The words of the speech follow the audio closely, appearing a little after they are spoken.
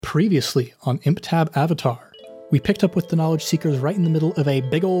Previously on ImpTab Avatar, we picked up with the Knowledge Seekers right in the middle of a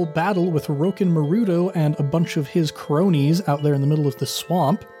big old battle with Roken Marudo and a bunch of his cronies out there in the middle of the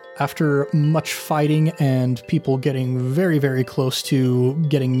swamp. After much fighting and people getting very, very close to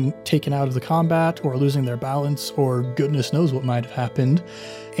getting taken out of the combat or losing their balance or goodness knows what might have happened,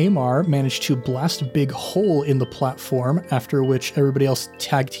 Amar managed to blast a big hole in the platform, after which everybody else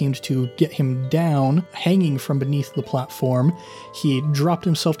tag-teamed to get him down, hanging from beneath the platform. He dropped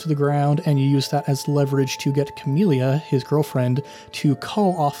himself to the ground, and you used that as leverage to get Camellia, his girlfriend, to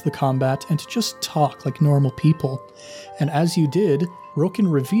call off the combat and to just talk like normal people. And as you did,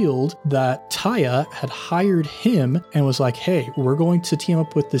 Roken revealed that Taya had hired him and was like, hey, we're going to team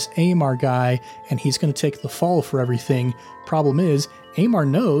up with this Amar guy, and he's going to take the fall for everything. Problem is, Amar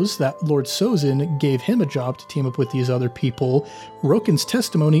knows that Lord Sozin gave him a job to team up with these other people. Roken's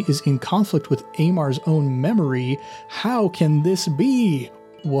testimony is in conflict with Amar's own memory. How can this be?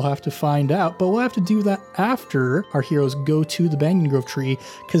 We'll have to find out, but we'll have to do that after our heroes go to the Banyan Grove tree,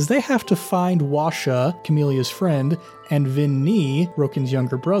 because they have to find Washa, Camellia's friend, and Vin Ni, Roken's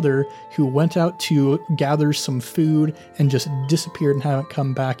younger brother, who went out to gather some food and just disappeared and haven't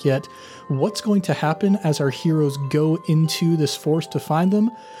come back yet. What's going to happen as our heroes go into this forest to find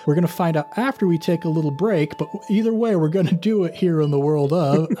them? We're going to find out after we take a little break, but either way, we're going to do it here in the world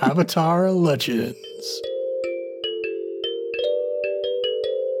of Avatar Legends.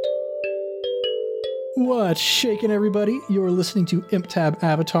 What's shaking, everybody? You're listening to ImpTab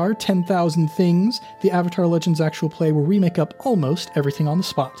Avatar 10,000 Things, the Avatar Legends actual play where we make up almost everything on the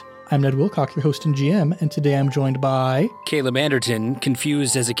spot. I'm Ned Wilcock, your host and GM, and today I'm joined by... Caleb Anderton,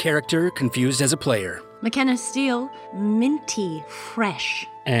 confused as a character, confused as a player. McKenna Steele, minty fresh.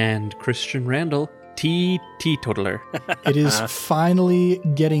 And Christian Randall, teetotaler. It is finally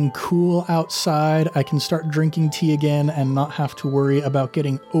getting cool outside. I can start drinking tea again and not have to worry about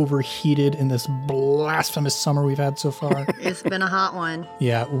getting overheated in this blasphemous summer we've had so far. It's been a hot one.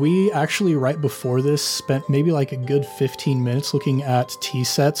 Yeah, we actually, right before this, spent maybe like a good 15 minutes looking at tea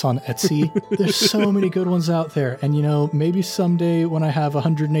sets on Etsy. There's so many good ones out there. And, you know, maybe someday when I have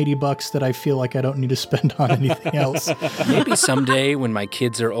 $180 that I feel like I don't need to spend on anything else. Maybe someday when my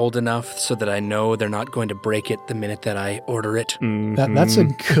kids are old enough so that I know they're not going to break it the minute that I order it. Mm-hmm. That's a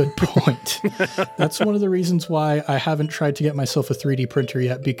good point. That's one of the reasons why I haven't tried to get myself a 3D printer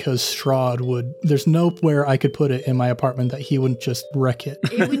yet, because Strahd would, there's nowhere I could put it in my apartment that he wouldn't just wreck it.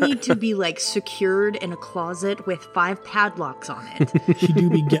 It would need to be like secured in a closet with 5 padlocks on it. He do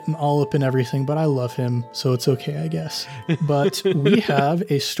be getting all up in everything, but I love him, so it's okay, I guess. But we have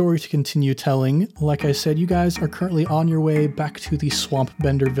a story to continue telling. Like I said, you guys are currently on your way back to the Swamp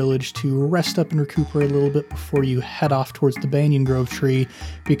Bender village to rest up and recuperate a little bit before you head off towards the Banyan Grove tree,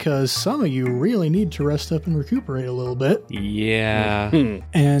 because some of you really need to rest up and recuperate a little bit. Yeah.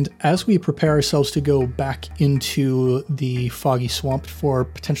 And as we prepare ourselves to go back into the Foggy Swamp for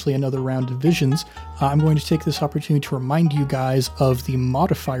potentially another round of visions, I'm going to take this opportunity to remind you guys of the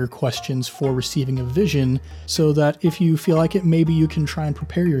modifier questions for receiving a vision, so that if you feel like it, maybe you can try and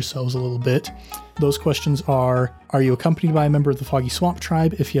prepare yourselves a little bit. Those questions are you accompanied by a member of the Foggy Swamp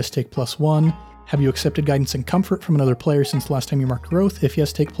tribe? If yes, take +1. Have you accepted guidance and comfort from another player since the last time you marked growth? If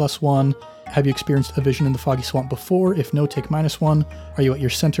yes, take +1. Have you experienced a vision in the Foggy Swamp before? If no, take -1. Are you at your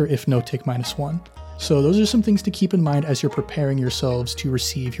center? If no, take -1. So those are some things to keep in mind as you're preparing yourselves to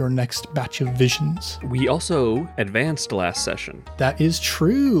receive your next batch of visions. We also advanced last session. That is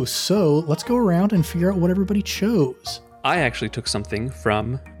true. So let's go around and figure out what everybody chose. I actually took something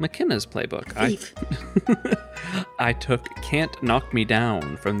from McKenna's playbook. I took Can't Knock Me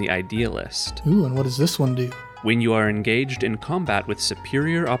Down from the Idealist. Ooh, and what does this one do? When you are engaged in combat with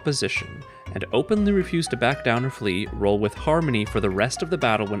superior opposition and openly refuse to back down or flee, roll with harmony for the rest of the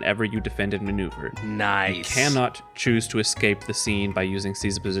battle whenever you defend and maneuver. Nice. You cannot choose to escape the scene by using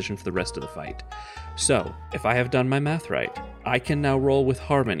seize position for the rest of the fight. So, if I have done my math right, I can now roll with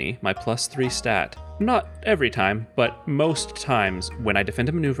harmony, my +3 stat. Not every time, but most times when I defend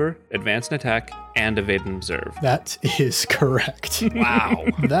a maneuver, advance an attack, and evade and observe. That is correct. Wow.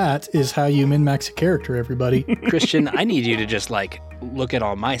 That is how you min-max a character, everybody. Christian, I need you to just look at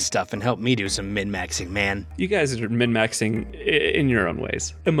all my stuff and help me do some min-maxing, man. You guys are min-maxing in your own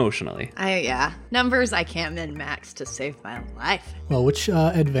ways, emotionally. Numbers I can't min-max to save my life. Well, which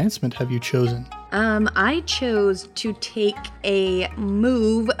advancement have you chosen? I chose to take a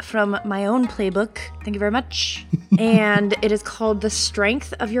move from my own playbook. Thank you very much. And it is called the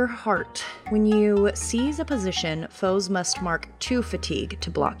Strength of Your Heart. When you seize a position, foes must mark 2 fatigue to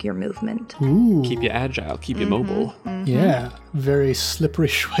block your movement. Ooh. Keep you agile, keep you mobile. Yeah, very slippery,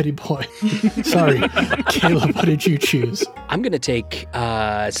 sweaty boy. Sorry, Caleb, what did you choose? I'm going to take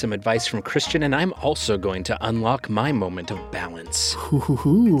some advice from Christian, and I'm also going to unlock my moment of balance.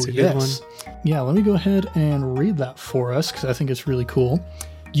 It's a good one. Yeah, let me go ahead and read that for us because I think it's really cool.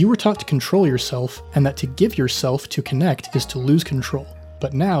 You were taught to control yourself, and that to give yourself to connect is to lose control.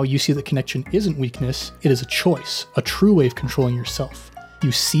 But now you see that connection isn't weakness, it is a choice, a true way of controlling yourself.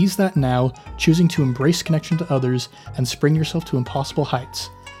 You seize that now, choosing to embrace connection to others and spring yourself to impossible heights.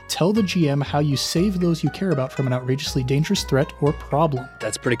 Tell the GM how you save those you care about from an outrageously dangerous threat or problem.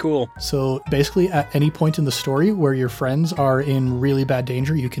 That's pretty cool. So basically, at any point in the story where your friends are in really bad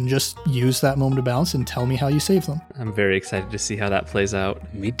danger, you can just use that moment of balance and tell me how you save them. I'm very excited to see how that plays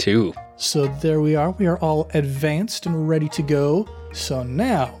out. Me too. So there we are. We are all advanced and ready to go. So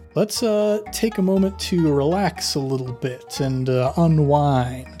now, let's take a moment to relax a little bit and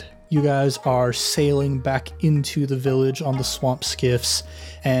unwind. You guys are sailing back into the village on the swamp skiffs,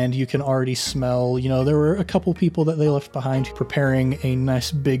 and you can already smell, there were a couple people that they left behind preparing a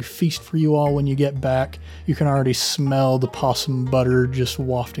nice big feast for you all when you get back. You can already smell the possum butter just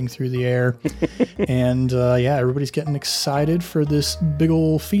wafting through the air. And everybody's getting excited for this big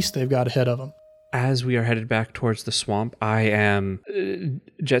old feast they've got ahead of them. As we are headed back towards the swamp, I am...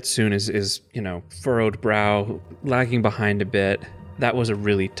 Jetsoon is furrowed brow, lagging behind a bit. That was a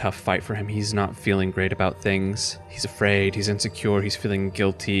really tough fight for him. He's not feeling great about things. He's afraid, he's insecure, he's feeling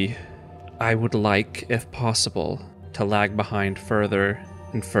guilty. I would like, if possible, to lag behind further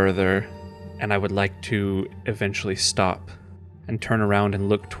and further, and I would like to eventually stop and turn around and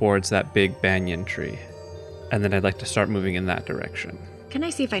look towards that big banyan tree. And then I'd like to start moving in that direction. Can I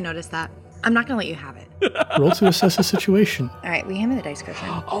see if I noticed that? I'm not going to let you have it. Roll to assess the situation. All right, we hand me the dice, Christian.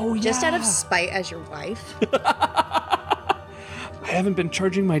 Oh, yeah. Just out of spite as your wife. I haven't been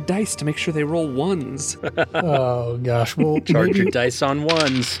charging my dice to make sure they roll ones. Oh, gosh. Well, Charge your dice on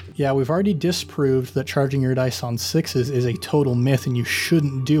ones. Yeah, we've already disproved that charging your dice on 6s is a total myth and you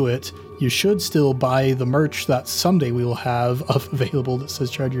shouldn't do it. You should still buy the merch that someday we will have available that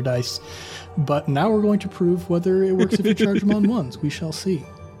says charge your dice. But now we're going to prove whether it works if you charge them on 1s. We shall see.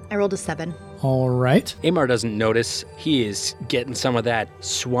 I rolled a 7. All right. Amar doesn't notice. He is getting some of that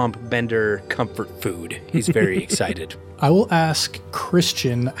swamp bender comfort food. He's very excited. I will ask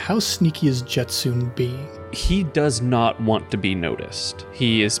Christian, how sneaky is Jetsoon being? He does not want to be noticed.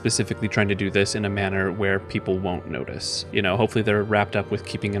 He is specifically trying to do this in a manner where people won't notice. Hopefully they're wrapped up with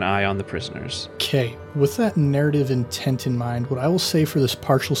keeping an eye on the prisoners. Okay, with that narrative intent in mind, what I will say for this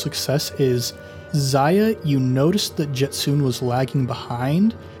partial success is, Zaya, you noticed that Jetsoon was lagging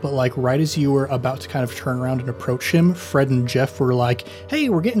behind, but right as you were about to kind of turn around and approach him, Fred and Jeff were like, hey,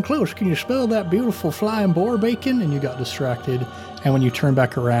 we're getting close. Can you smell that beautiful flying boar bacon? And you got distracted. And when you turn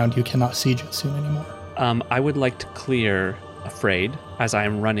back around, you cannot see Jetsoon anymore. I would like to clear Afraid as I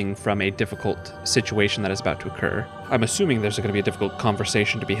am running from a difficult situation that is about to occur. I'm assuming there's going to be a difficult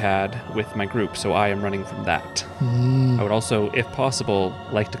conversation to be had with my group, so I am running from that. I would also, if possible,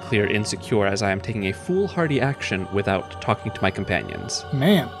 like to clear Insecure as I am taking a foolhardy action without talking to my companions.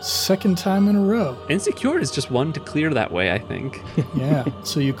 Man, second time in a row. Insecure is just one to clear that way, I think. Yeah,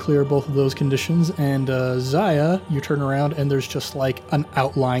 so you clear both of those conditions, and Zaya, you turn around and there's just an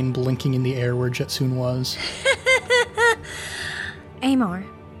outline blinking in the air where Jetsoon was. Amar,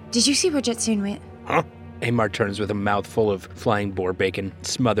 did you see where Jetsoon went? Huh? Amar turns with a mouthful of flying boar bacon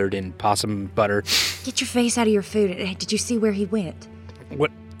smothered in possum butter. Get your face out of your food. Did you see where he went? What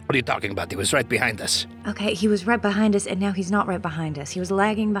are you talking about? He was right behind us. Okay, he was right behind us, and now he's not right behind us. He was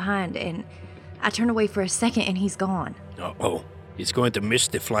lagging behind, and I turned away for a second, and he's gone. Oh, he's going to miss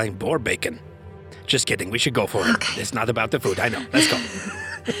the flying boar bacon. Just kidding. We should go for it. Okay. It's not about the food. I know. Let's go.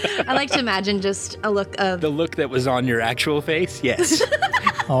 I like to imagine just a look of... The look that was on your actual face? Yes.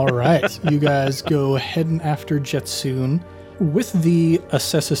 All right, you guys go heading after Jetsoon. With the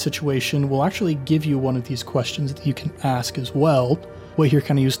assess a situation, we'll actually give you one of these questions that you can ask as well. What here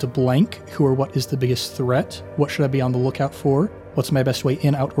kind of used to blank, who or what is the biggest threat? What should I be on the lookout for? What's my best way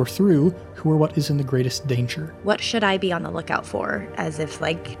in, out, or through? Who or what is in the greatest danger? What should I be on the lookout for? As if,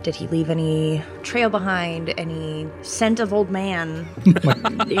 like, did he leave any trail behind, any scent of old man,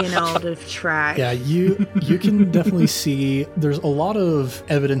 to track? Yeah, you can definitely see there's a lot of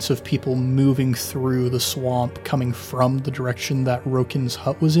evidence of people moving through the swamp coming from the direction that Rokin's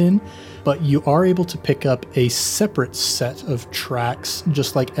hut was in, but you are able to pick up a separate set of tracks,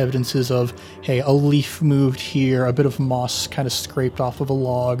 just like evidences of, hey, a leaf moved here, a bit of moss kind of scraped off of a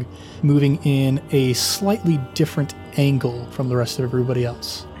log, moving in a slightly different angle from the rest of everybody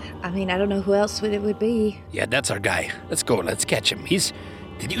else. I mean, I don't know who else it would be. Yeah, that's our guy. Let's go. Let's catch him.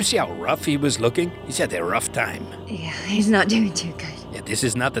 Did you see how rough he was looking? He's had a rough time. Yeah, he's not doing too good. Yeah, this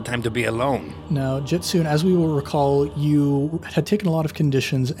is not the time to be alone. Now, Jetsune, as we will recall, you had taken a lot of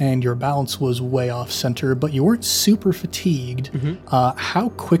conditions and your balance was way off center, but you weren't super fatigued. How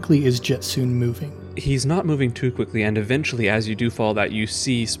quickly is Jetsune moving? He's not moving too quickly, and eventually, as you do fall, that you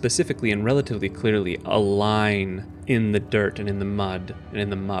see specifically and relatively clearly a line in the dirt and in the mud and in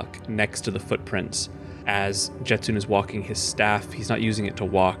the muck next to the footprints. As Jetsune is walking his staff, he's not using it to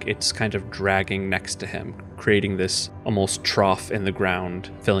walk, it's kind of dragging next to him, creating this almost trough in the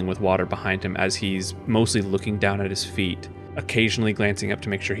ground, filling with water behind him as he's mostly looking down at his feet, occasionally glancing up to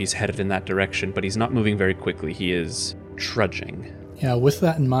make sure he's headed in that direction, but he's not moving very quickly, he is trudging. Yeah, with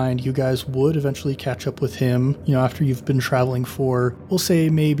that in mind, you guys would eventually catch up with him, after you've been traveling for, we'll say,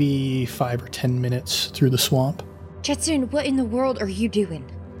 maybe 5 or 10 minutes through the swamp. Jetsune, what in the world are you doing?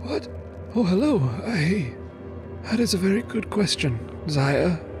 What? Oh, hello. That is a very good question,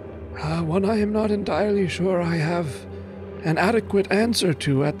 Zaya. One I am not entirely sure I have an adequate answer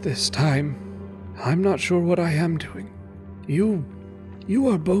to at this time. I'm not sure what I am doing. You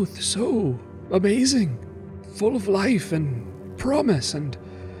are both so amazing, full of life and promise, and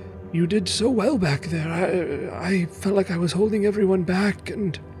you did so well back there. I felt like I was holding everyone back,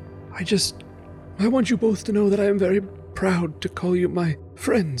 and I want you both to know that I am very proud to call you my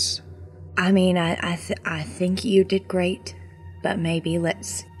friends. I mean, I think you did great, but maybe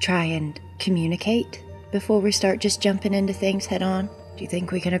let's try and communicate before we start just jumping into things head on. Do you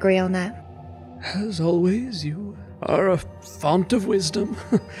think we can agree on that? As always, you are a font of wisdom.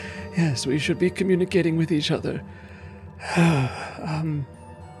 Yes, we should be communicating with each other.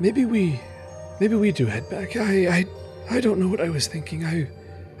 Maybe we do head back. I don't know what I was thinking.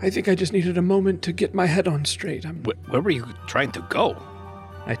 I think I just needed a moment to get my head on straight. Where were you trying to go?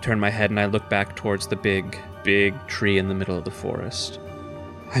 I turn my head and I look back towards the big tree in the middle of the forest.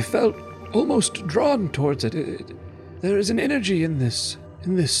 I felt almost drawn towards it. There is an energy in this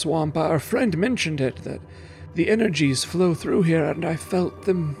swamp. Our friend mentioned it, that the energies flow through here, and I felt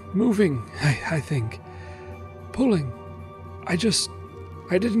them moving, I think. Pulling. I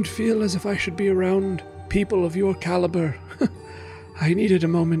didn't feel as if I should be around people of your caliber. I needed a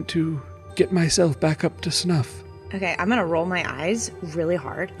moment to get myself back up to snuff. Okay, I'm gonna roll my eyes really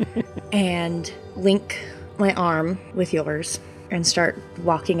hard and link my arm with yours and start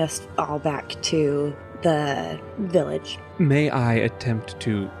walking us all back to the village. May I attempt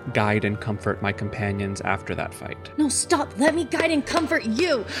to guide and comfort my companions after that fight? No, stop. Let me guide and comfort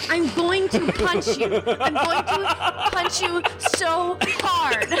you. I'm going to punch you. I'm going to punch you so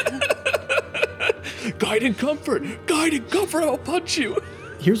hard. Guide and comfort, I'll punch you.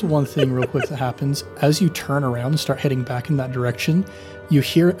 Here's one thing real quick that happens. As you turn around and start heading back in that direction, you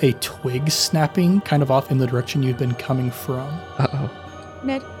hear a twig snapping kind of off in the direction you'd been coming from. Uh-oh.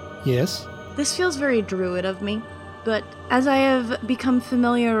 Ned, Yes? this feels very druid of me, but as I have become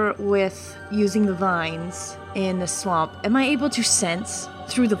familiar with using the vines in the swamp, am I able to sense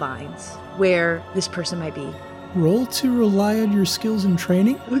through the vines where this person might be? Roll to rely on your skills and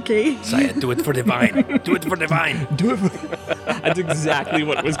training. Okay. Saya, do it for the vine. Do it for the vine. Do it for... That's exactly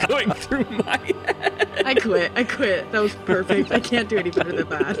what was going through my head. I quit. That was perfect. I can't do any better than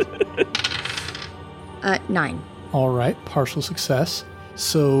that. 9. All right, partial success.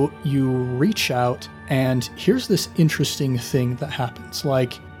 So you reach out, and here's this interesting thing that happens.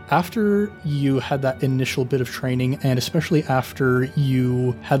 Like, after you had that initial bit of training, and especially after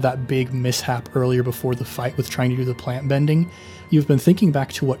you had that big mishap earlier before the fight with trying to do the plant bending, you've been thinking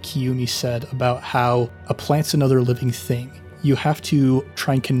back to what Kiyumi said about how a plant's another living thing. You have to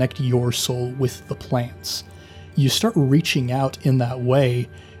try and connect your soul with the plants. You start reaching out in that way,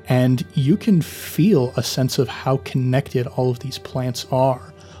 and you can feel a sense of how connected all of these plants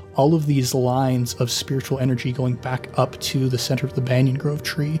are. All of these lines of spiritual energy going back up to the center of the banyan grove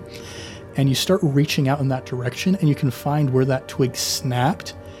tree. And you start reaching out in that direction, and you can find where that twig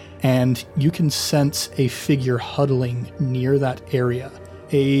snapped, and you can sense a figure huddling near that area.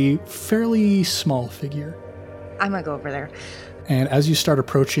 A fairly small figure. I'm gonna go over there. And as you start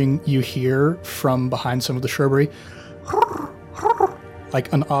approaching, you hear from behind some of the shrubbery,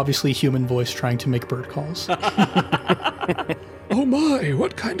 like an obviously human voice trying to make bird calls. Oh my,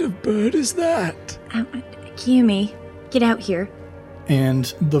 what kind of bird is that? Kiyomi, get out here.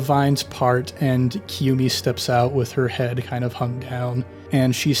 And the vines part, and Kiyomi steps out with her head kind of hung down.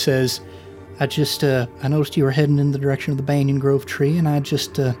 And she says, I noticed you were heading in the direction of the Banyan Grove tree, and I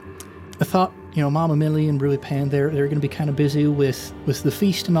thought, Mama Millie and Ruby Pan, they're going to be kind of busy with the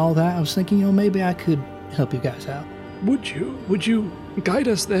feast and all that. I was thinking, maybe I could help you guys out. Would you guide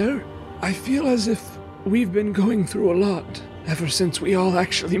us there? I feel as if we've been going through a lot ever since we all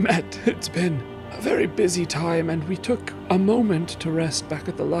actually met. It's been a very busy time, and we took a moment to rest back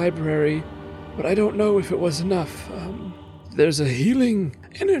at the library, but I don't know if it was enough. There's a healing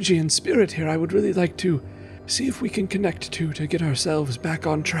energy and spirit here I would really like to see if we can connect to get ourselves back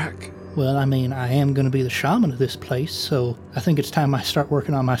on track. Well, I am going to be the shaman of this place, so I think it's time I start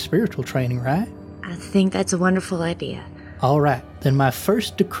working on my spiritual training, right? I think that's a wonderful idea. All right, then my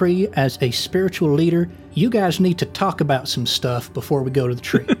first decree as a spiritual leader, you guys need to talk about some stuff before we go to the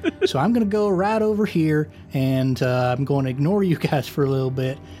tree. So I'm going to go right over here, and I'm going to ignore you guys for a little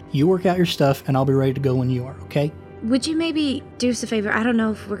bit. You work out your stuff, and I'll be ready to go when you are, okay? Would you maybe do us a favor? I don't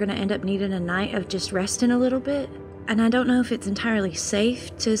know if we're going to end up needing a night of just resting a little bit. And I don't know if it's entirely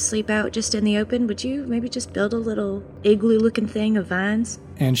safe to sleep out just in the open. Would you maybe just build a little igloo-looking thing of vines?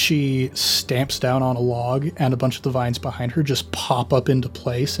 And she stamps down on a log, and a bunch of the vines behind her just pop up into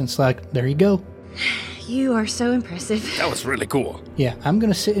place. And it's like, there you go. You are so impressive. That was really cool. Yeah, I'm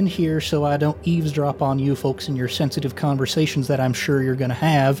going to sit in here so I don't eavesdrop on you folks in your sensitive conversations that I'm sure you're going to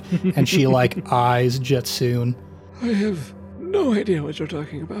have. And she, eyes Jetsoon. I have no idea what you're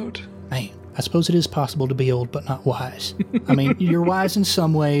talking about. Man, I suppose it is possible to be old but not wise. You're wise in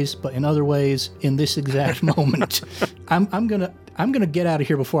some ways, but in other ways, in this exact moment, I'm gonna get out of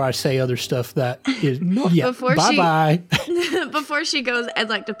here before I say other stuff that is bye. Before she goes, I'd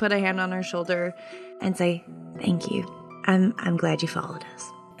like to put a hand on her shoulder and say, thank you. I'm glad you followed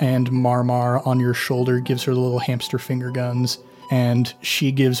us. And Marmar on your shoulder gives her the little hamster finger guns, and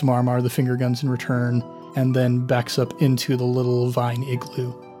she gives Marmar the finger guns in return, and then backs up into the little vine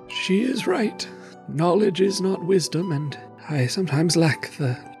igloo. She is right. Knowledge is not wisdom, and I sometimes lack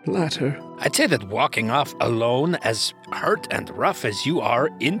the latter. I'd say that walking off alone, as hurt and rough as you are,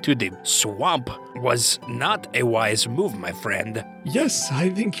 into the swamp was not a wise move, my friend. Yes, I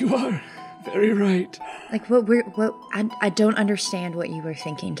think you are very right. I don't understand what you were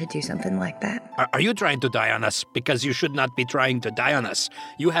thinking to do something like that. Are you trying to die on us? Because you should not be trying to die on us.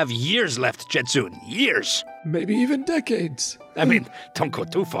 You have years left, Jetsoon. Years. Maybe even decades. Don't go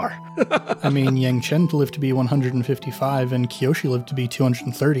too far. Yang Chen lived to be 155 and Kyoshi lived to be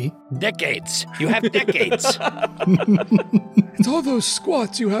 230. Decades. You have decades. It's all those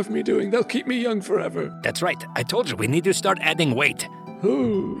squats you have me doing. They'll keep me young forever. That's right. I told you we need to start adding weight.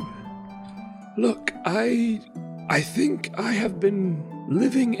 Ooh. Look, I think I have been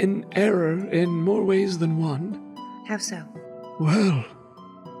living in error in more ways than one. How so? Well,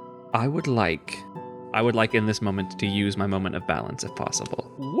 I would like in this moment to use my moment of balance if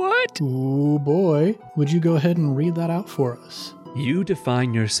possible. What? Ooh, boy. Would you go ahead and read that out for us? You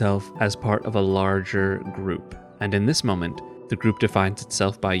define yourself as part of a larger group, and in this moment, the group defines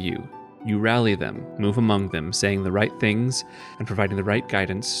itself by you. You rally them, move among them, saying the right things and providing the right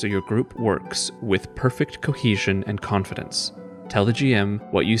guidance so your group works with perfect cohesion and confidence. Tell the GM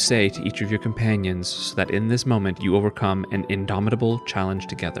what you say to each of your companions so that in this moment you overcome an indomitable challenge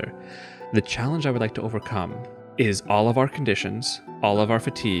together. The challenge I would like to overcome is all of our conditions, all of our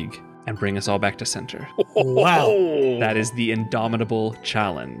fatigue, and bring us all back to center. Wow. That is the indomitable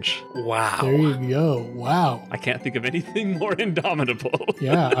challenge. Wow. There you go. Wow. I can't think of anything more indomitable.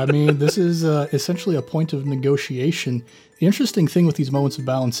 Yeah, this is essentially a point of negotiation. The interesting thing with these moments of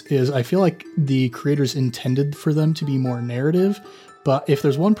balance is I feel like the creators intended for them to be more narrative, but if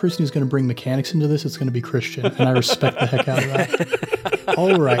there's one person who's going to bring mechanics into this, it's going to be Christian, and I respect the heck out of that.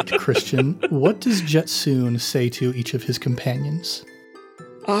 All right, Christian, what does Jetsoon say to each of his companions?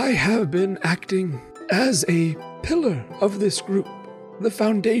 I have been acting as a pillar of this group, the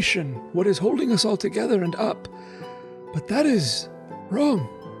foundation, what is holding us all together and up. But that is wrong.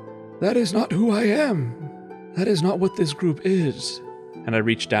 That is not who I am. That is not what this group is. And I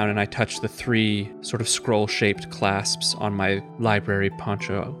reach down and I touch the 3 sort of scroll-shaped clasps on my library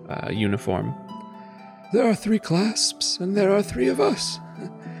poncho uniform. There are 3 clasps, and there are 3 of us.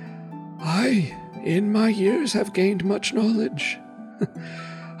 I, in my years, have gained much knowledge.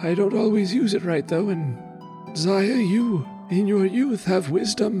 I don't always use it right, though, and Zaya, you, in your youth, have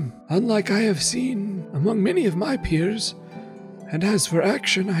wisdom, unlike I have seen among many of my peers, And as for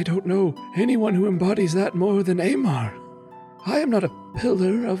action, I don't know anyone who embodies that more than Amar. I am not a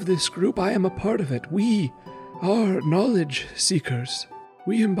pillar of this group, I am a part of it. We are knowledge seekers.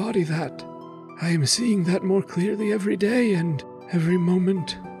 We embody that. I am seeing that more clearly every day and every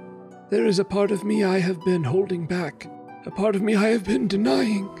moment. There is a part of me I have been holding back, a part of me I have been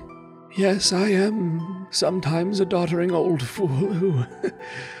denying. Yes, I am sometimes a doddering old fool who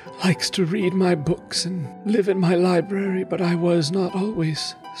likes to read my books and live in my library, but I was not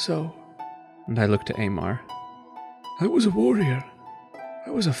always so. And I look to Amar. I was a warrior.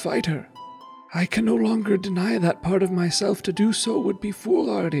 I was a fighter. I can no longer deny that part of myself. To do so would be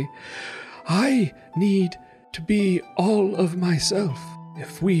foolhardy. I need to be all of myself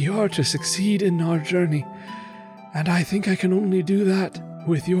if we are to succeed in our journey. And I think I can only do that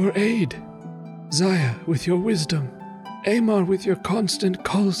with your aid. Zaya, with your wisdom. Amar, with your constant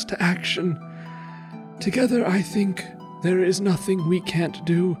calls to action. Together, I think there is nothing we can't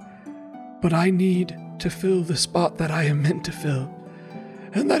do, but I need to fill the spot that I am meant to fill.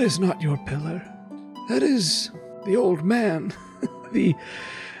 And that is not your pillar. That is the old man, the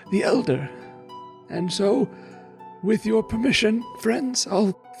elder. And so, with your permission, friends,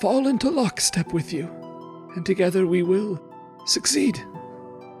 I'll fall into lockstep with you. And together we will succeed.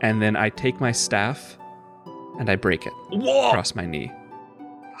 And then I take my staff and I break it across my knee.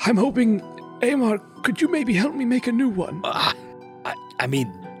 I'm hoping, Amar, could you maybe help me make a new one? I mean,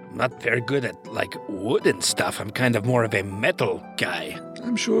 I'm not very good at, like, wood and stuff. I'm kind of more of a metal guy.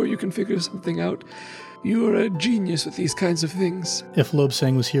 I'm sure you can figure something out. You are a genius with these kinds of things. If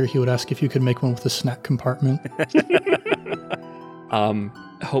Lobsang was here, he would ask if you could make one with a snack compartment.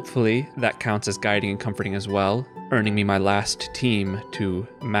 Hopefully that counts as guiding and comforting as well, earning me my last team to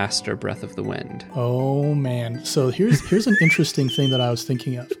master Breath of the Wind. Oh man. So here's an interesting thing that I was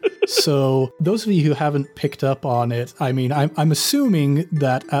thinking of. So those of you who haven't picked up on it, I mean, I'm assuming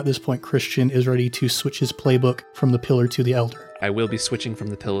that at this point Christian is ready to switch his playbook from the Pillar to the Elder. I will be switching from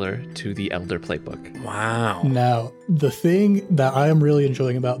the Pillar to the Elder playbook. Wow. Now, the thing that I am really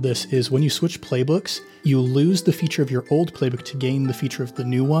enjoying about this is when you switch playbooks, you lose the feature of your old playbook to gain the feature of the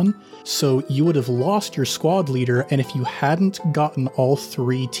new one. So you would have lost your squad leader, and if you hadn't gotten all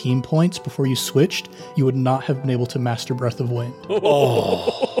 3 team points before you switched, you would not have been able to master Breath of Wind.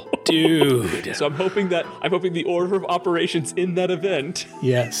 Oh, dude. So I'm hoping the order of operations in that event.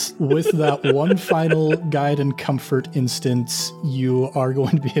 Yes, with that one final guide and comfort instance, you are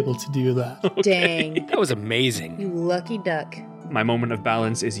going to be able to do that. Dang. That was amazing. You lucky duck. My moment of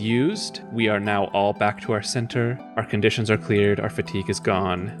balance is used. We are now all back to our center. Our conditions are cleared. Our fatigue is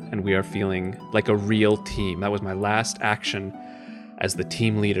gone. And we are feeling like a real team. That was my last action as the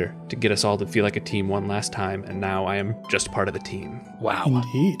team leader to get us all to feel like a team one last time. And now I am just part of the team. Wow.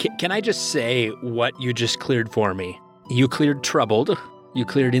 Indeed. Can I just say what you just cleared for me? You cleared troubled. You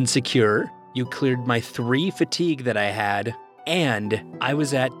cleared insecure. You cleared my 3 fatigue that I had. And I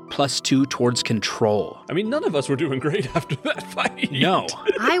was at +2 towards control. I mean, none of us were doing great after that fight. No.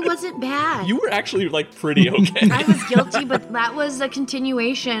 I wasn't bad. You were actually, like, pretty okay. I was guilty, but that was a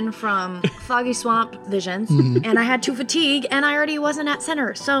continuation from Foggy Swamp Visions. And I had 2 fatigue, and I already wasn't at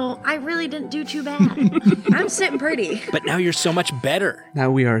center. So I really didn't do too bad. I'm sitting pretty. But now you're so much better.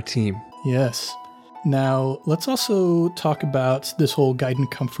 Now we are a team. Yes. Now, let's also talk about this whole guide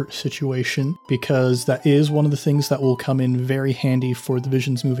and comfort situation, because that is one of the things that will come in very handy for the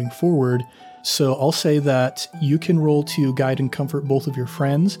visions moving forward. So I'll say that you can roll to guide and comfort both of your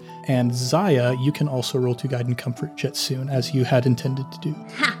friends, and Zaya, you can also roll to guide and comfort Jetsoon, as you had intended to do.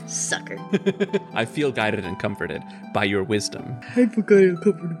 Ha, sucker. I feel guided and comforted by your wisdom. I forgot I'm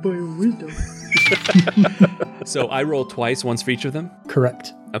comforted by your wisdom. So I roll twice, once for each of them?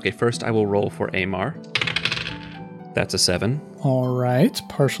 Correct. Okay, first I will roll for Amar. That's a 7. All right,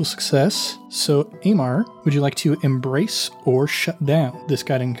 partial success. So, Amar, would you like to embrace or shut down this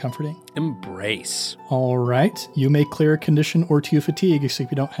guiding and comforting? Embrace. All right, you may clear a condition or 2 fatigue,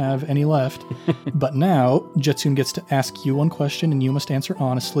 except you don't have any left. But now, Jetsoon gets to ask you one question, and you must answer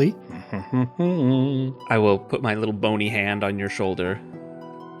honestly. I will put my little bony hand on your shoulder.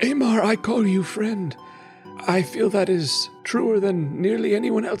 Amar, I call you friend. I feel that is truer than nearly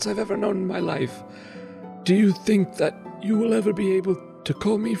anyone else I've ever known in my life. Do you think that you will ever be able to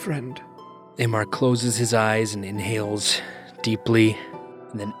call me friend? Amar closes his eyes and inhales deeply,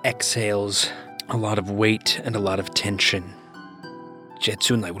 and then exhales a lot of weight and a lot of tension.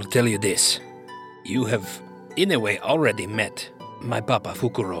 Jetsoon, I will tell you this. You have, in a way, already met my Papa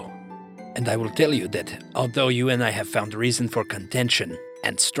Fukuro. And I will tell you that although you and I have found reason for contention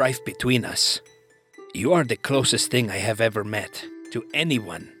and strife between us, you are the closest thing I have ever met to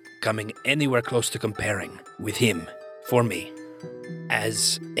anyone coming anywhere close to comparing with him for me.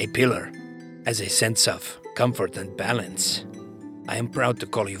 as a pillar, as a sense of comfort and balance, I am proud to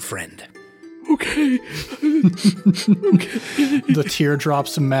call you friend. Okay. The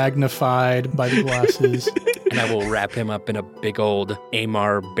teardrops magnified by the glasses. And I will wrap him up in a big old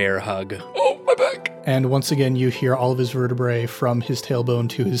Amar bear hug. Oh, my back. And once again, you hear all of his vertebrae from his tailbone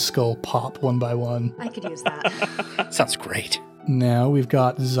to his skull pop one by one. I could use that. Sounds great. Now we've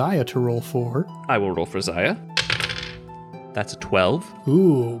got Zaya to roll for. I will roll for Zaya. That's a 12.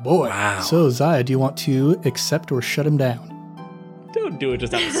 Ooh, boy. Wow. So, Zaya, do you want to accept or shut him down? Don't do it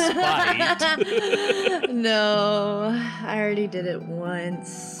just out of spite. No, I already did it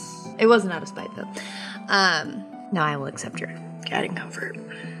once. It wasn't out of spite, though. No, I will accept your guiding comfort.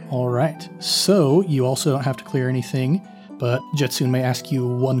 All right. So, you also don't have to clear anything, but Jetsun may ask you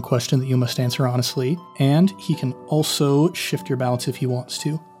one question that you must answer honestly, and he can also shift your balance if he wants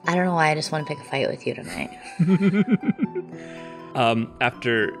to. I don't know why I just want to pick a fight with you tonight.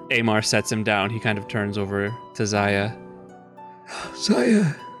 After Amar sets him down, he kind of turns over to Zaya.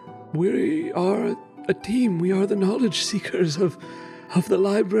 Zaya, we are a team. We are the knowledge seekers of the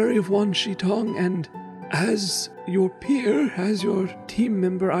Library of Wan Shi Tong, and as your peer, as your team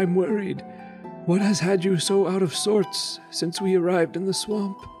member, I'm worried. What has had you so out of sorts since we arrived in the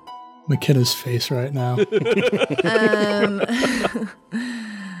swamp? McKenna's face right now.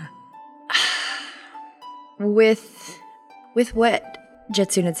 With what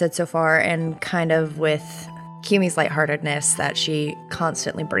Jetsun had said so far, and kind of with Kiyomi's lightheartedness that she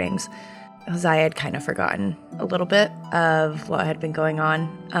constantly brings, Zaya had kind of forgotten a little bit of what had been going on,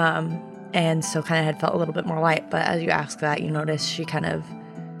 and so kind of had felt a little bit more light. But as you ask that, you notice she kind of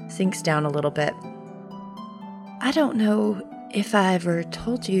sinks down a little bit. I don't know if I ever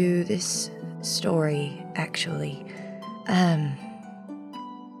told you this story, actually.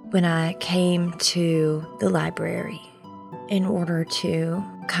 When I came to the library in order to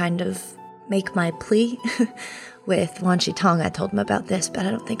kind of make my plea with Wan Shi Tong, I told him about this, but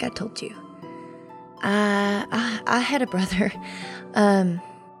I don't think I told you. I had a brother.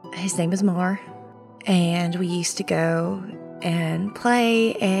 His name was Mar, and we used to go and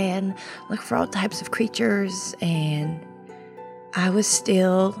play and look for all types of creatures, and I was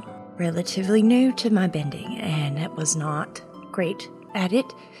still relatively new to my bending, and it was not great at it.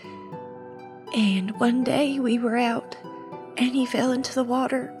 And one day we were out, and he fell into the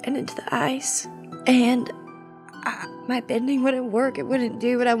water and into the ice, and my bending wouldn't work. It wouldn't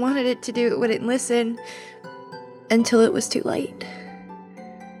do what I wanted it to do. It wouldn't listen until it was too late.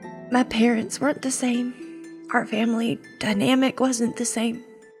 My parents weren't the same. Our family dynamic wasn't the same.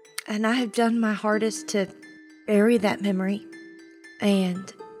 And I have done my hardest to bury that memory.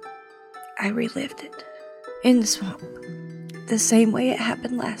 And I relived it in the swamp, the same way it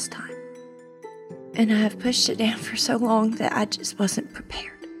happened last time. And I have pushed it down for so long that I just wasn't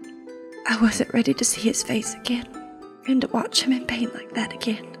prepared. I wasn't ready to see his face again, and to watch him in pain like that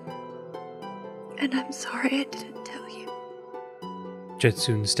again. And I'm sorry I didn't tell you.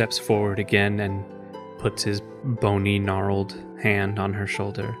 Jetsun steps forward again and puts his bony, gnarled hand on her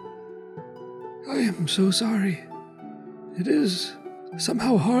shoulder. I am so sorry. It is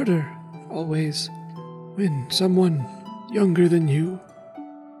somehow harder, always, when someone younger than you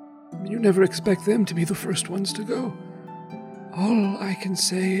never expect them to be the first ones to go. All I can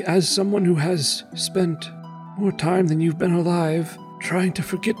say, as someone who has spent more time than you've been alive trying to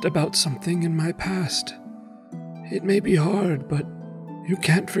forget about something in my past, it may be hard, but you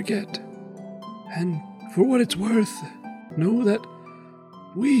can't forget. And for what it's worth, know that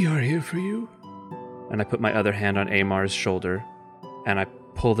we are here for you. And I put my other hand on Amar's shoulder, and I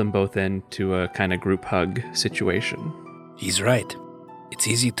pull them both into a kind of group hug situation. He's right. It's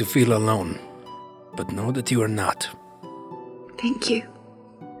easy to feel alone, but know that you are not. Thank you.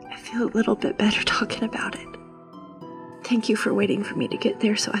 I feel a little bit better talking about it. Thank you for waiting for me to get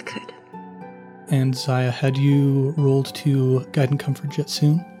there so I could. And Zaya, had you rolled to guide and comfort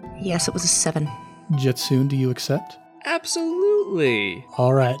Jetsun? Yes, it was a 7. Jetsun, do you accept? Absolutely.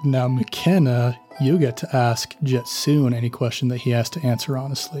 All right, now McKenna, you get to ask Jetsun any question that he has to answer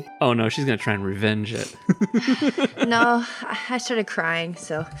honestly. Oh no, she's going to try and revenge it. No, I started crying,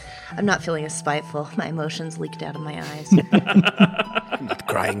 so I'm not feeling as spiteful. My emotions leaked out of my eyes. I'm not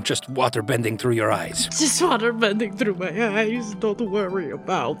crying, just water bending through your eyes. Just water bending through my eyes. Don't worry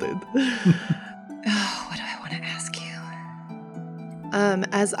about it. Oh, what do I want to ask you?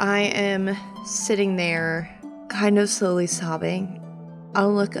 As I am sitting there, kind of slowly sobbing,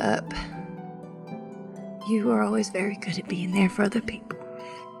 I'll look up. You are always very good at being there for other people.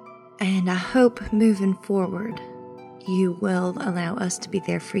 And I hope moving forward, you will allow us to be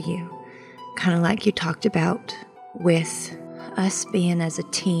there for you. Kind of like you talked about with us being as a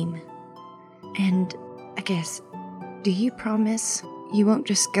team. And I guess, do you promise you won't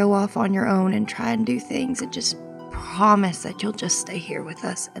just go off on your own and try and do things, and just promise that you'll just stay here with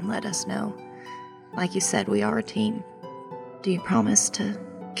us and let us know? Like you said, we are a team. Do you promise to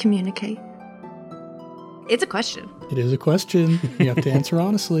communicate? It's a question. It is a question. You have to answer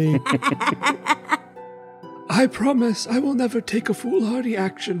honestly. I promise I will never take a foolhardy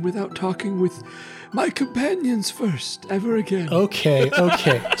action without talking with my companions first, ever again. Okay.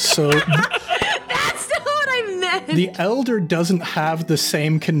 So That's not what I meant. the elder doesn't have the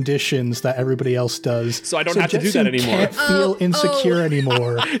same conditions that everybody else does. So I don't have to do Jetson that anymore. Can't feel insecure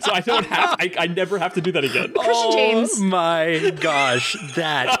anymore. So I don't have. I never have to do that again. Christian James. Oh my gosh,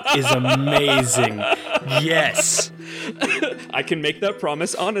 that is amazing. Yes. I can make that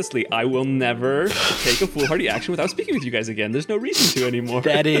promise honestly. I will never take a foolhardy action without speaking with you guys again. There's no reason to anymore.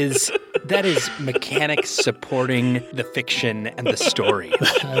 That is mechanics supporting the fiction and the story.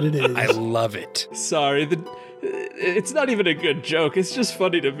 That it is. I love it. Sorry, it's not even a good joke. It's just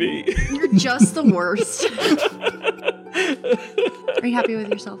funny to me. You're just the worst. Are you happy with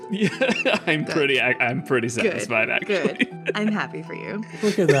yourself? Yeah, I'm pretty satisfied actually. Good. I'm happy for you.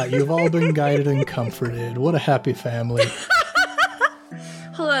 Look at that. You've all been guided and comforted. What a happy family.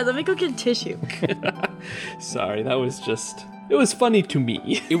 Hold on, let me go get a tissue. Sorry, that was just. It was funny to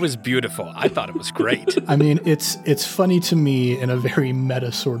me. It was beautiful. I thought it was great. I mean, it's funny to me in a very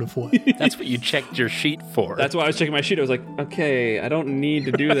meta sort of way. That's what you checked your sheet for. That's why I was checking my sheet. I was like, okay, I don't need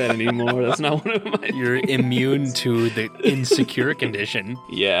to do that anymore. That's not one of my. You're immune to the insecure condition.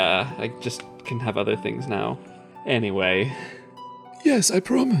 Yeah, I just can have other things now. Anyway. Yes, I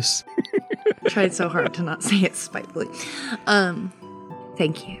promise. Tried so hard to not say it spitefully.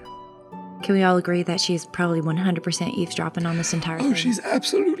 Thank you. Can we all agree that she's probably 100% eavesdropping on this entire thing? Oh, she's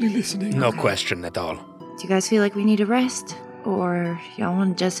absolutely listening. No question at all. Do you guys feel like we need a rest? Or y'all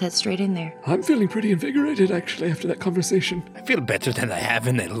want to just head straight in there? I'm feeling pretty invigorated, actually, after that conversation. I feel better than I have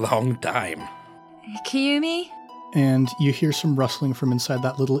in a long time. Kiyumi? And you hear some rustling from inside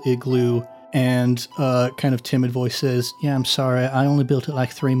that little igloo, and a kind of timid voice says, "Yeah, I'm sorry, I only built it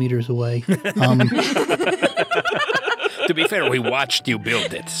like 3 meters away." To be fair, we watched you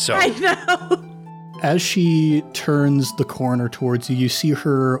build it, so... I know. As she turns the corner towards you, you see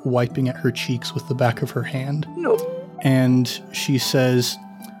her wiping at her cheeks with the back of her hand. No. And she says,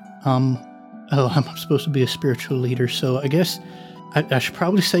 I'm supposed to be a spiritual leader, so I guess I should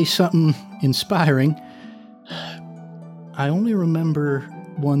probably say something inspiring. I only remember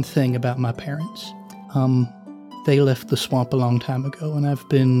one thing about my parents. They left the swamp a long time ago, and I've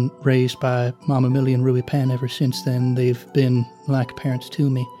been raised by Mama Millie and Ruby Pan ever since then. They've been like parents to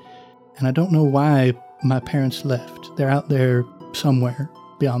me. And I don't know why my parents left. They're out there somewhere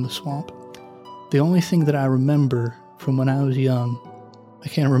beyond the swamp. The only thing that I remember from when I was young, I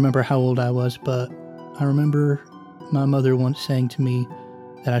can't remember how old I was, but I remember my mother once saying to me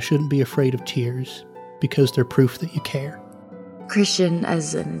that I shouldn't be afraid of tears because they're proof that you care. Christian,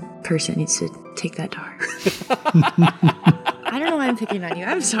 as a person, needs to take that to heart. I don't know why I'm picking on you.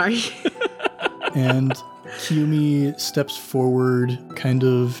 I'm sorry. And Kiyumi steps forward kind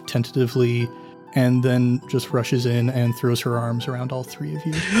of tentatively and then just rushes in and throws her arms around all three of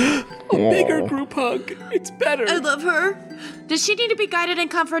you. A bigger group hug. It's better. I love her. Does she need to be guided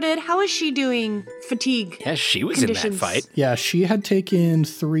and comforted? How is she doing? Fatigue. Yeah, she was Conditions. in that fight. Yeah, she had taken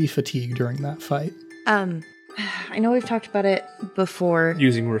 3 fatigue during that fight. I know we've talked about it before.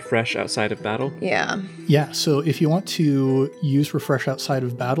 Using refresh outside of battle. Yeah. Yeah, so if you want to use Refresh outside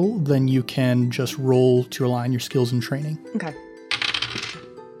of battle, then you can just roll to align your skills and training. Okay.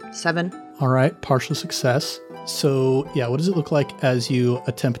 7. All right, partial success. So, yeah, what does it look like as you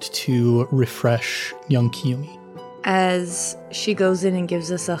attempt to refresh young Kiyumi? As she goes in and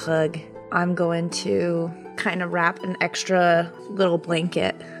gives us a hug, I'm going to kind of wrap an extra little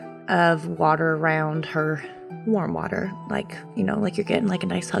blanket of water around her. Warm water, like you're getting like a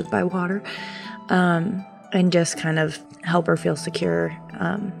nice hug by water, and just kind of help her feel secure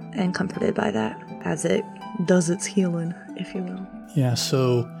and comforted by that as it does its healing, if you will. Yeah,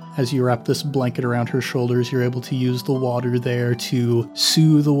 so as you wrap this blanket around her shoulders, you're able to use the water there to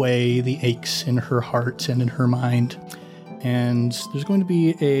soothe away the aches in her heart and in her mind. And there's going to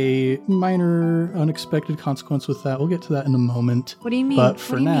be a minor unexpected consequence with that. We'll get to that in a moment. What do you mean? But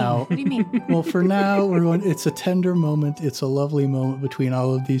for now, What do you mean? well, for now, it's a tender moment. It's a lovely moment between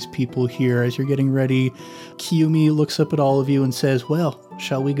all of these people here. As you're getting ready, Kiyumi looks up at all of you and says, "Well,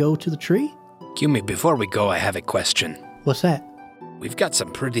 shall we go to the tree?" Kiyumi, before we go, I have a question. What's that? We've got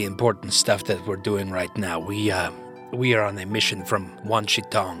some pretty important stuff that we're doing right now. We are on a mission from Wan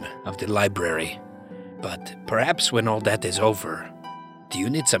Shitong of the library. But perhaps when all that is over, do you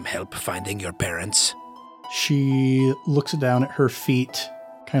need some help finding your parents? She looks down at her feet,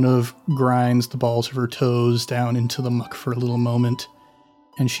 kind of grinds the balls of her toes down into the muck for a little moment,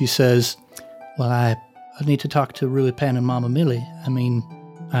 and she says, well, I need to talk to Ruipan and Mama Millie. I mean,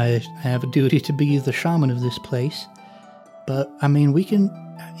 I have a duty to be the shaman of this place, but I mean,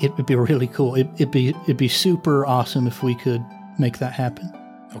 it would be really cool. It'd be super awesome if we could make that happen.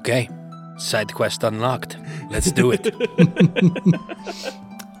 Okay, side quest unlocked. Let's do it.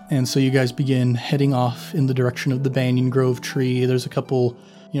 And so you guys begin heading off in the direction of the Banyan Grove tree. There's a couple,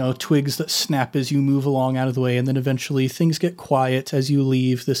 twigs that snap as you move along out of the way, and then eventually things get quiet as you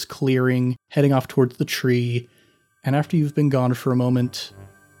leave this clearing, heading off towards the tree. And after you've been gone for a moment,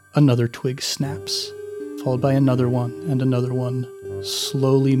 another twig snaps, followed by another one,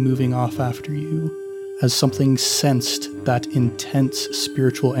 slowly moving off after you, as something sensed that intense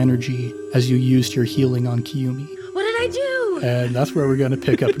spiritual energy as you used your healing on Kiyumi. What did I do? And that's where we're going to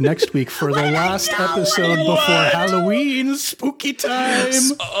pick up next week for the last episode before Halloween. Spooky time!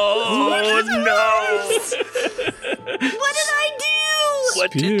 Oh, no! What did I do?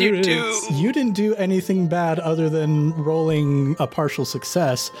 What did you do? You didn't do anything bad other than rolling a partial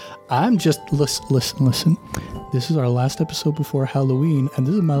success. I'm just... Listen. This is our last episode before Halloween, and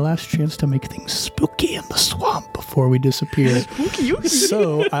this is my last chance to make things spooky in the swamp before we disappear.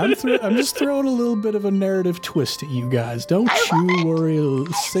 So I'm just throwing a little bit of a narrative twist at you guys. Don't you worry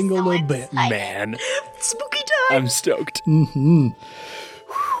a single little bit. Man, Spooky time. I'm stoked. Mm-hmm.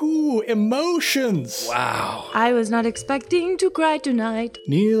 Whew, emotions. Wow. I was not expecting to cry tonight.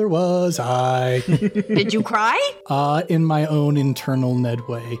 Neither was I. Did you cry? In my own internal Ned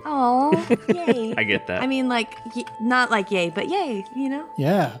way. Oh, yay. I get that. I mean, not like yay, but yay,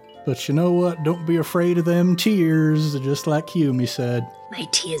 Yeah, but you know what? Don't be afraid of them tears, just like Kiyumi said. My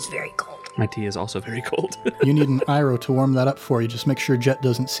tea is very cold. My tea is also very cold. You need an Iroh to warm that up for you. Just make sure Jet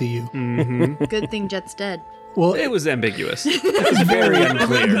doesn't see you. Mm-hmm. Good thing Jet's dead. Well, It was ambiguous. it was very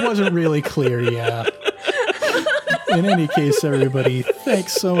unclear. It wasn't really clear, yeah. In any case, everybody,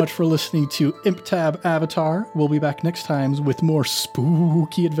 thanks so much for listening to ImpTab Avatar. We'll be back next time with more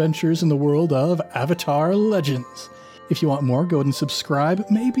spooky adventures in the world of Avatar Legends. If you want more, go ahead and subscribe,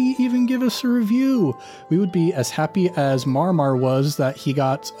 maybe even give us a review. We would be as happy as Marmar was that he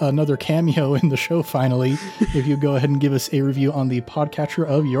got another cameo in the show finally, if you go ahead and give us a review on the podcatcher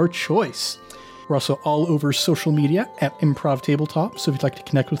of your choice. We're also all over social media at Improv Tabletop, so if you'd like to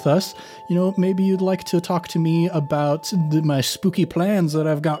connect with us, maybe you'd like to talk to me about my spooky plans that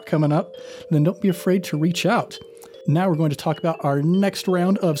I've got coming up, then don't be afraid to reach out. Now we're going to talk about our next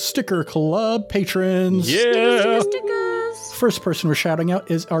round of Sticker Club patrons. Yeah! First person we're shouting out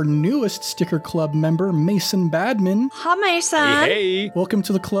is our newest Sticker Club member, Mason Badman. Hi, Mason. Hey! Welcome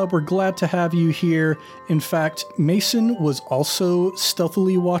to the club. We're glad to have you here. In fact, Mason was also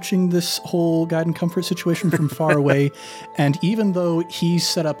stealthily watching this whole Guide and Comfort situation from far away, and even though he's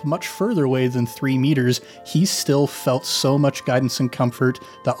set up much further away than 3 meters, he still felt so much guidance and comfort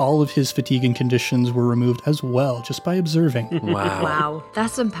that all of his fatigue and conditions were removed as well, just by observing. Wow. Wow,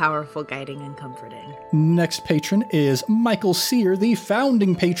 that's some powerful guiding and comforting. Next patron is Michael Sear, the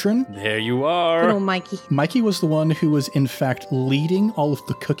founding patron. There you Good are. old Mikey. Mikey was the one who was in fact leading all of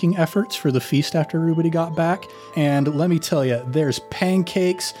the cooking efforts for the feast after everybody got back. And let me tell you, there's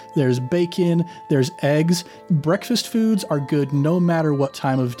pancakes, there's bacon, there's eggs. Breakfast foods are good no matter what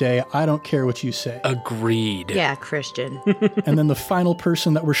time of day. I don't care what you say. Agreed. Yeah, Christian. And then the final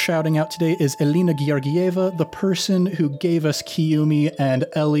person that we're shouting out today is Elena Georgieva, the person who gave us Kiyumi and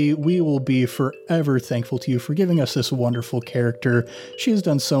Ellie. We will be forever thankful to you for giving us this wonderful character. She has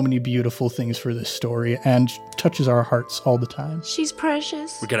done so many beautiful things for this story and touches our hearts all the time. She's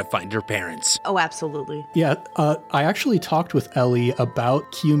precious. We're gonna find your parents. Oh, absolutely. Yeah, I actually talked with Ellie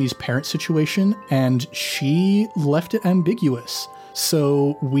about Kiyumi's parent situation, and she left it ambiguous.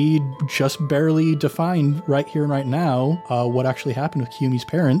 So we just barely defined right here and right now what actually happened with Kiyumi's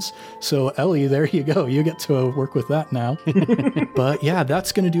parents. So Ellie, there you go. You get to work with that now. But yeah,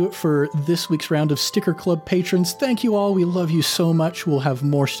 that's going to do it for this week's round of Sticker Club patrons. Thank you all. We love you so much. We'll have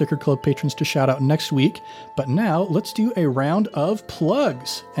more Sticker Club patrons to shout out next week. But now let's do a round of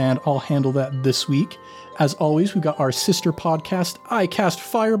plugs, and I'll handle that this week. As always, we've got our sister podcast, I Cast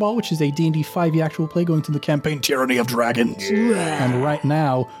Fireball, which is a D&D 5e actual play going through the campaign Tyranny of Dragons. Yeah. And right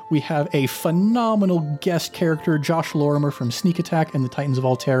now, we have a phenomenal guest character, Josh Lorimer from Sneak Attack and the Titans of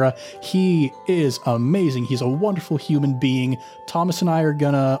Altera. He is amazing. He's a wonderful human being, Thomas and I are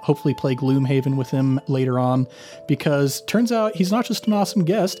gonna hopefully play Gloomhaven with him later on, because turns out he's not just an awesome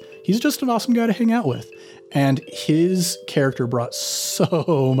guest, he's just an awesome guy to hang out with. And his character brought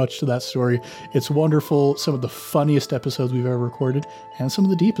so much to that story. It's wonderful. Some of the funniest episodes we've ever recorded, and some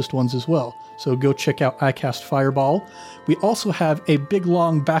of the deepest ones as well. So go check out iCast Fireball. We also have a big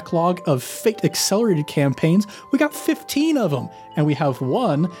long backlog of Fate Accelerated campaigns. We got 15 of them. And we have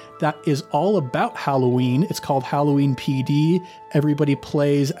one that is all about Halloween. It's called Halloween PD. Everybody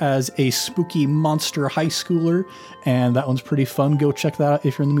plays as a spooky monster high schooler, and that one's pretty fun. Go check that out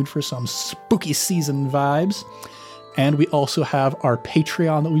if you're in the mood for some spooky season vibes. And we also have our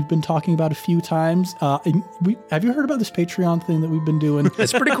Patreon that we've been talking about a few times. Have you heard about this Patreon thing that we've been doing?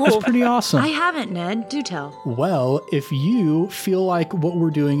 It's pretty cool. It's pretty awesome. I haven't, Ned. Do tell. Well, if you feel like what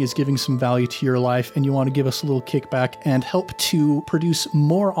we're doing is giving some value to your life and you want to give us a little kickback and help to produce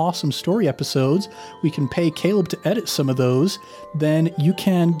more awesome story episodes, we can pay Caleb to edit some of those. Then you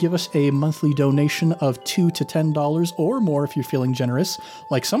can give us a monthly donation of $2 to $10 or more if you're feeling generous,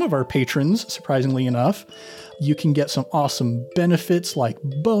 like some of our patrons, surprisingly enough. You can get some awesome benefits like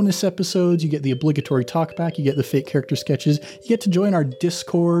bonus episodes. You get the obligatory talkback. You get the fake character sketches. You get to join our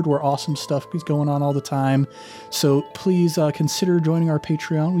Discord where awesome stuff is going on all the time. So please consider joining our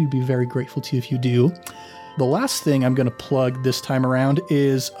Patreon. We'd be very grateful to you if you do. The last thing I'm going to plug this time around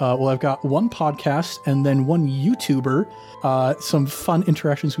is, I've got one podcast and then one YouTuber, some fun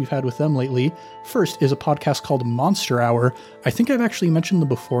interactions we've had with them lately. First is a podcast called Monster Hour. I think I've actually mentioned them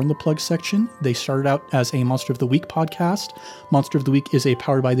before in the plug section. They started out as a Monster of the Week podcast. Monster of the Week is a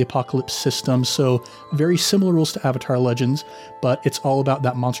Powered by the Apocalypse system, so very similar rules to Avatar Legends, but it's all about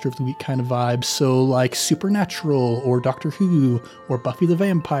that Monster of the Week kind of vibe. So like Supernatural or Doctor Who or Buffy the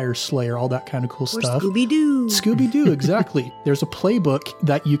Vampire Slayer, all that kind of cool stuff. Scooby-Doo. Scooby-Doo, exactly. There's a playbook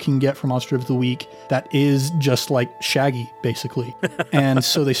that you can get from Monster of the Week that is just like Shaggy, basically. And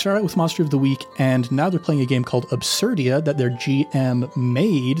so they start out with Monster of the Week, and now they're playing a game called Absurdia that their GM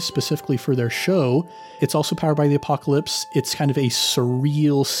made specifically for their show. It's also powered by the Apocalypse. It's kind of a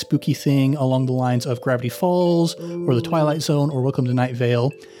surreal, spooky thing along the lines of Gravity Falls or The Twilight Zone or Welcome to Night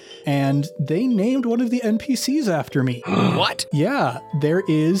Vale. And they named one of the NPCs after me. What? Yeah, there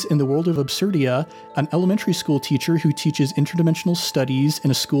is, in the world of Absurdia, an elementary school teacher who teaches interdimensional studies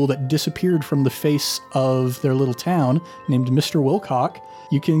in a school that disappeared from the face of their little town, named Mr. Wilcock.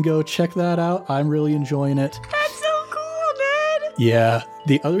 You can go check that out. I'm really enjoying it. That's so cool, Ned. Yeah.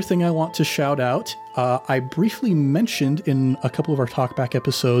 The other thing I want to shout out, I briefly mentioned in a couple of our talkback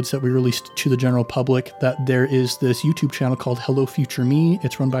episodes that we released to the general public that there is this YouTube channel called Hello Future Me.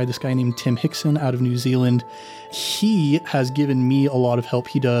 It's run by this guy named Tim Hickson out of New Zealand. He has given me a lot of help.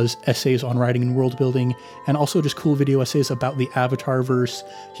 He does essays on writing and world building and also just cool video essays about the Avatarverse.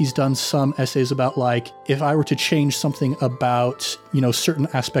 He's done some essays about like, if I were to change something about, certain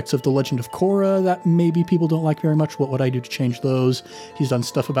aspects of the Legend of Korra that maybe people don't like very much, what would I do to change those? He's done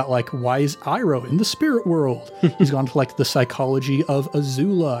stuff about like, why is Iroh in the spirit world? He's gone to like the psychology of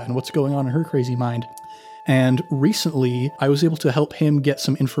Azula and what's going on in her crazy mind. And recently, I was able to help him get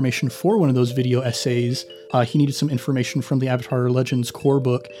some information for one of those video essays. He needed some information from the Avatar Legends core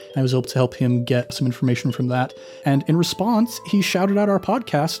book, and I was able to help him get some information from that. And in response, he shouted out our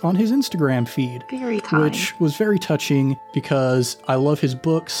podcast on his Instagram feed. Very kind. Which was very touching because I love his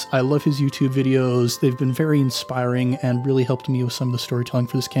books, I love his YouTube videos. They've been very inspiring and really helped me with some of the storytelling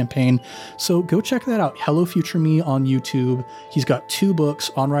for this campaign. So go check that out. Hello Future Me on YouTube. He's got 2 books,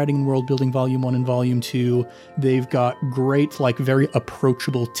 On Writing and World Building Volume 1 and Volume 2. They've got great, very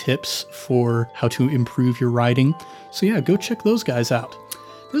approachable tips for how to improve your writing. So yeah, go check those guys out.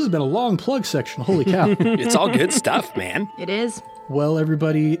 This has been a long plug section. Holy cow. It's all good stuff, man. It is. Well,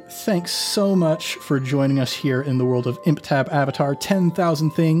 everybody, thanks so much for joining us here in the world of ImpTab Avatar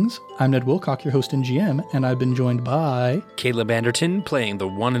 10,000 Things. I'm Ned Wilcock, your host and GM, and I've been joined by... Caleb Anderton playing the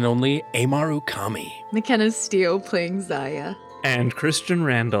one and only Amaru Kami. McKenna Steele playing Zaya. And Christian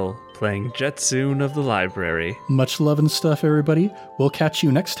Randall playing Jetsoon of the Library. Much love and stuff, everybody. We'll catch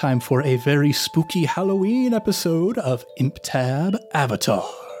you next time for a very spooky Halloween episode of ImpTab Avatar.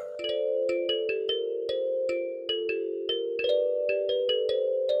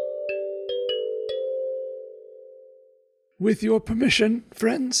 With your permission,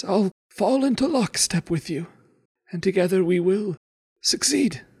 friends, I'll fall into lockstep with you, and together we will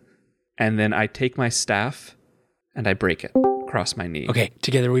succeed. And then I take my staff and I break it across my knee. Okay,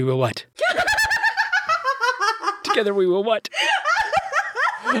 together we will what? Together we will what?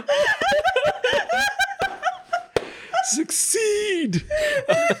 Succeed!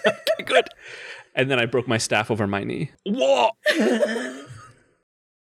 Okay, good. And then I broke my staff over my knee. Whoa!